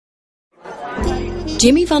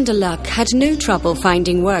Jimmy van der Luk had no trouble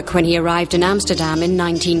finding work when he arrived in Amsterdam in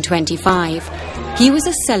 1925. He was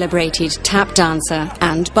a celebrated tap dancer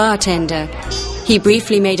and bartender. He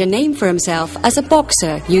briefly made a name for himself as a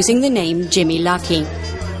boxer using the name Jimmy Lacky.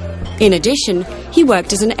 In addition, he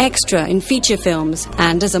worked as an extra in feature films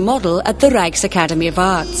and as a model at the Rijksakademie of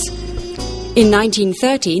Arts. In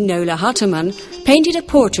 1930, Nola Hatterman painted a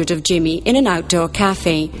portrait of Jimmy in an outdoor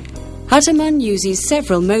café. Hatterman uses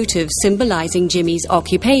several motives symbolizing Jimmy's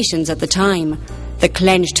occupations at the time. The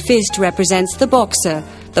clenched fist represents the boxer,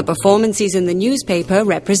 the performances in the newspaper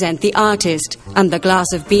represent the artist, and the glass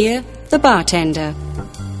of beer, the bartender.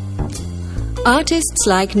 Artists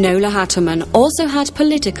like Nola Hatterman also had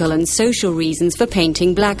political and social reasons for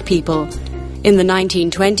painting black people. In the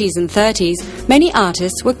 1920s and 30s, many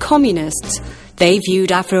artists were communists. They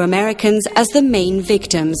viewed Afro-Americans as the main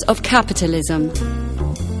victims of capitalism.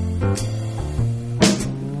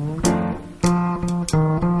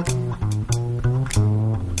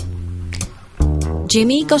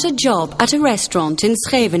 Jimmy got a job at a restaurant in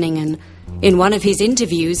Scheveningen. In one of his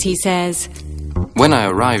interviews, he says, "When I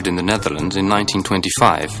arrived in the Netherlands in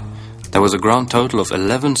 1925, there was a grand total of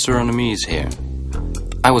 11 Surinamese here.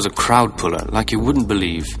 I was a crowd puller like you wouldn't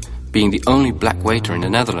believe, being the only black waiter in the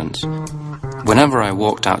Netherlands. Whenever I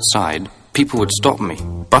walked outside, people would stop me,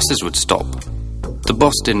 buses would stop. The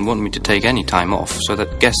boss didn't want me to take any time off so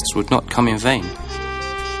that guests would not come in vain.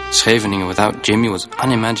 Scheveningen without Jimmy was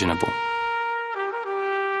unimaginable."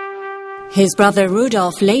 His brother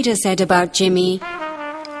Rudolf later said about Jimmy,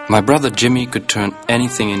 "My brother Jimmy could turn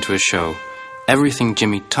anything into a show. Everything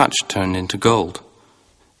Jimmy touched turned into gold.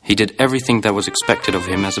 He did everything that was expected of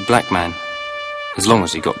him as a black man, as long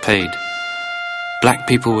as he got paid. Black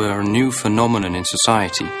people were a new phenomenon in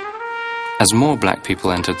society. As more black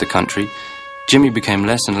people entered the country, Jimmy became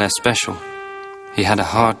less and less special. He had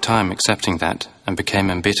a hard time accepting that and became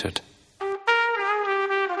embittered."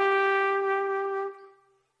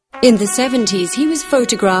 In the 70s, he was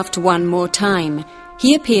photographed one more time.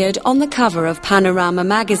 He appeared on the cover of Panorama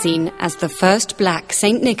magazine as the first black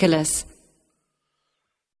St. Nicholas.